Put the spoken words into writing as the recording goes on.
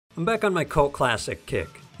I'm back on my cult classic kick.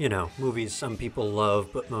 You know, movies some people love,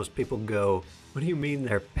 but most people go, what do you mean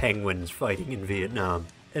they're penguins fighting in Vietnam?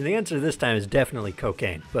 And the answer this time is definitely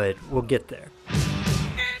cocaine, but we'll get there.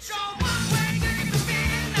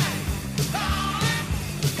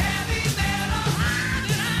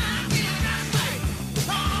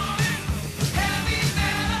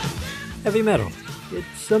 Heavy Metal.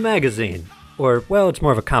 It's a magazine. Or, well, it's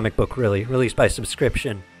more of a comic book, really, released by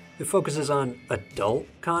subscription. It focuses on adult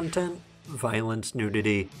content, violence,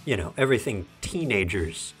 nudity, you know, everything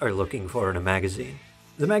teenagers are looking for in a magazine.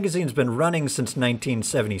 The magazine's been running since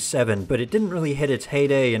 1977, but it didn't really hit its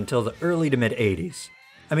heyday until the early to mid-80s.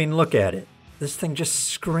 I mean, look at it. This thing just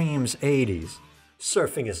screams 80s.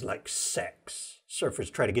 Surfing is like sex.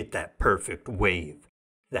 Surfers try to get that perfect wave,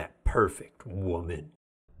 that perfect woman.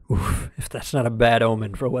 Oof, if that's not a bad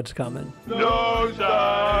omen for what's coming.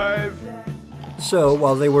 Nosedive! So,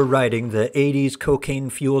 while they were writing the 80s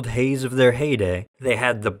cocaine-fueled haze of their heyday, they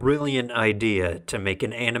had the brilliant idea to make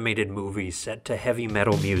an animated movie set to heavy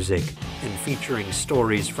metal music and featuring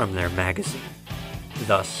stories from their magazine.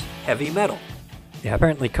 Thus, Heavy Metal. Yeah,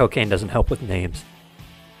 apparently cocaine doesn't help with names.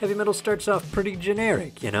 Heavy Metal starts off pretty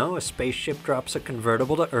generic, you know? A spaceship drops a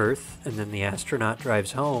convertible to Earth, and then the astronaut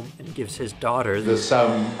drives home and gives his daughter The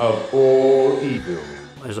sum of all evil.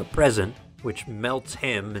 as a present, which melts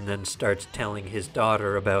him and then starts telling his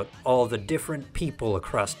daughter about all the different people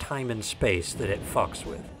across time and space that it fucks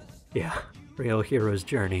with. Yeah, real hero's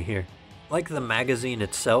journey here. Like the magazine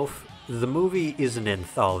itself, the movie is an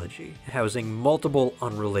anthology, housing multiple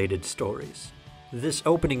unrelated stories. This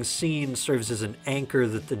opening scene serves as an anchor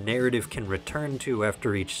that the narrative can return to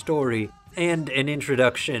after each story, and an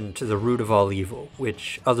introduction to the root of all evil,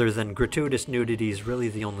 which, other than gratuitous nudity, is really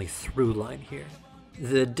the only through line here.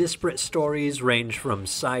 The disparate stories range from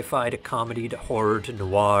sci-fi to comedy to horror to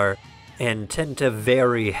noir, and tend to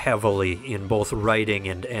vary heavily in both writing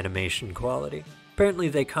and animation quality. Apparently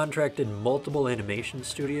they contracted multiple animation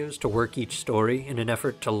studios to work each story in an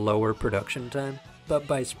effort to lower production time. But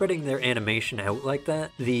by spreading their animation out like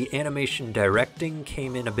that, the animation directing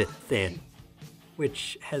came in a bit thin,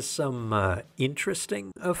 which has some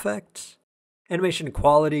interesting effects. Animation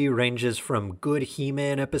quality ranges from good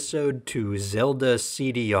He-Man episode to Zelda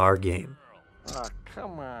CDR game. Oh,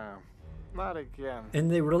 come on. Not again. And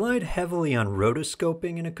they relied heavily on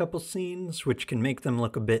rotoscoping in a couple scenes, which can make them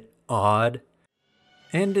look a bit odd.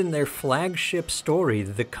 And in their flagship story,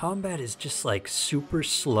 the combat is just like super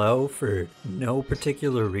slow for no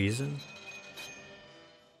particular reason.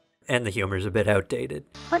 And the humor's a bit outdated.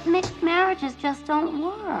 But mixed marriages just don't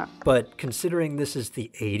work. But considering this is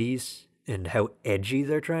the 80s and how edgy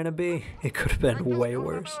they're trying to be, it could have been way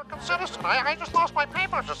worse. I just lost my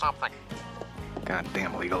papers or something.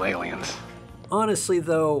 Goddamn illegal aliens. Honestly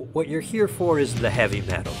though, what you're here for is the heavy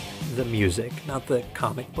metal. The music, not the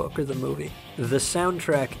comic book or the movie. The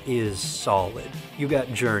soundtrack is solid. You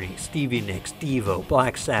got Journey, Stevie Nicks, Devo,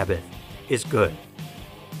 Black Sabbath. It's good.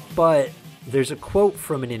 But there's a quote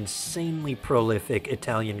from an insanely prolific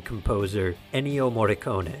Italian composer, Ennio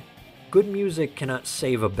Morricone. Good music cannot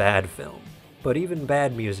save a bad film, but even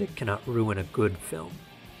bad music cannot ruin a good film.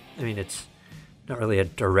 I mean, it's not really a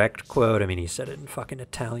direct quote. I mean, he said it in fucking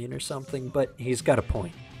Italian or something, but he's got a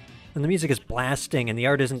point. When the music is blasting and the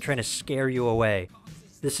art isn't trying to scare you away,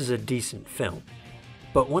 this is a decent film.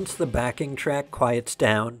 But once the backing track quiets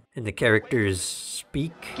down and the characters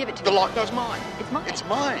speak... Give it to The me. Lochner's mine. It's mine. It's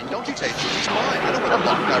mine. Don't you take it. It's mine. I don't want a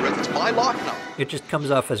Lochner. It's my Lochner. it just comes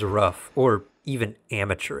off as rough, or even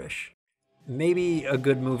amateurish. Maybe a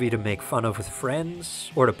good movie to make fun of with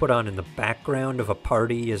friends, or to put on in the background of a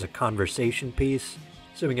party as a conversation piece,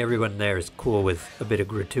 assuming everyone there is cool with a bit of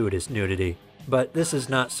gratuitous nudity. But this is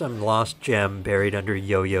not some lost gem buried under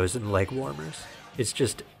yo-yos and leg warmers. It's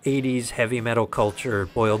just 80s heavy metal culture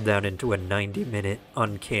boiled down into a 90-minute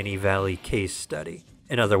Uncanny Valley case study.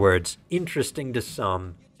 In other words, interesting to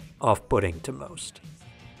some, off-putting to most.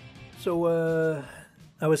 So,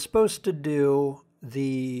 I was supposed to do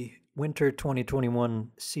the Winter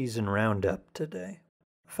 2021 season roundup today.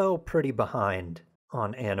 Fell pretty behind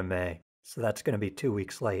on anime, so that's going to be 2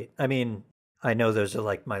 weeks late. I mean, I know those are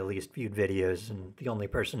like my least viewed videos, and the only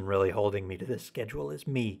person really holding me to this schedule is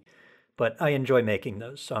me. But I enjoy making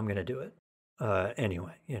those, so I'm going to do it.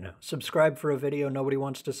 Anyway, you know, subscribe for a video nobody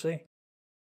wants to see.